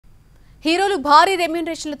హీరోలు భారీ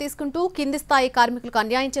రెమ్యూనరేషన్లు తీసుకుంటూ కింది స్థాయి కార్మికులకు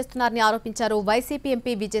అన్యాయం చేస్తున్నారని ఆరోపించారు YCP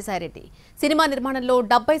MP Vijayasai Reddy. Cinema నిర్మాణంలో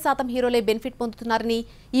 70% హీరోలే బెనిఫిట్ పొందుతున్నారని,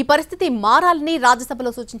 ఈ పరిస్థితి మారాలని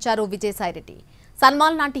రాజ్యసభలో సూచించారు విజయసాయి రెడ్డి.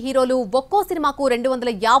 సల్మాన్ లాంటి హీరోలు ఒక్కో సినిమాకు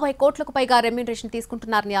 250 కోట్లకు పైగా రెమ్యూనరేషన్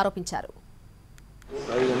తీసుకుంటున్నారని ఆరోపించారు.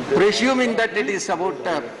 Presuming that it is about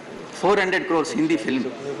 400 crores Hindi film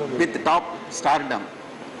with top stardom,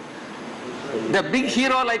 the big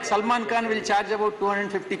hero like Salman Khan will charge about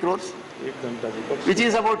 250 crores, which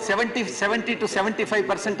is about 70 to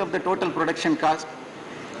 75% of the total production cost.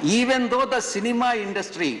 Even though the cinema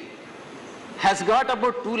industry has got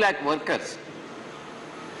about 2 lakh workers,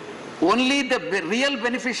 only the real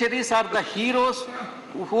beneficiaries are the heroes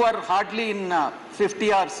who are hardly in 50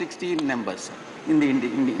 or 60 numbers in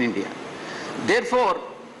India. Therefore,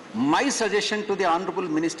 my suggestion to the Honorable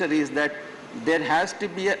Minister is that there has to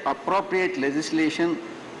be an appropriate legislation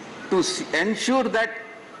to ensure that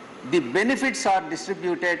the benefits are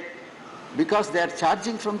distributed, because they are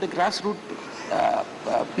charging from the grassroots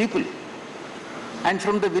people and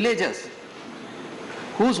from the villagers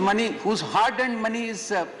whose hard-earned money is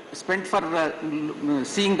spent for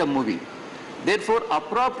seeing the movie. Therefore,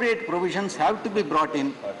 appropriate provisions have to be brought in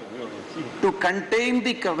to contain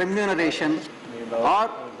the remuneration or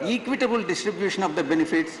equitable distribution of the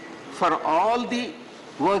benefits for all the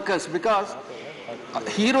workers, because a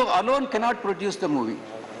hero alone cannot produce the movie.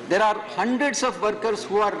 There are hundreds of workers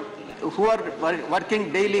who are working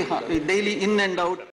daily in and out.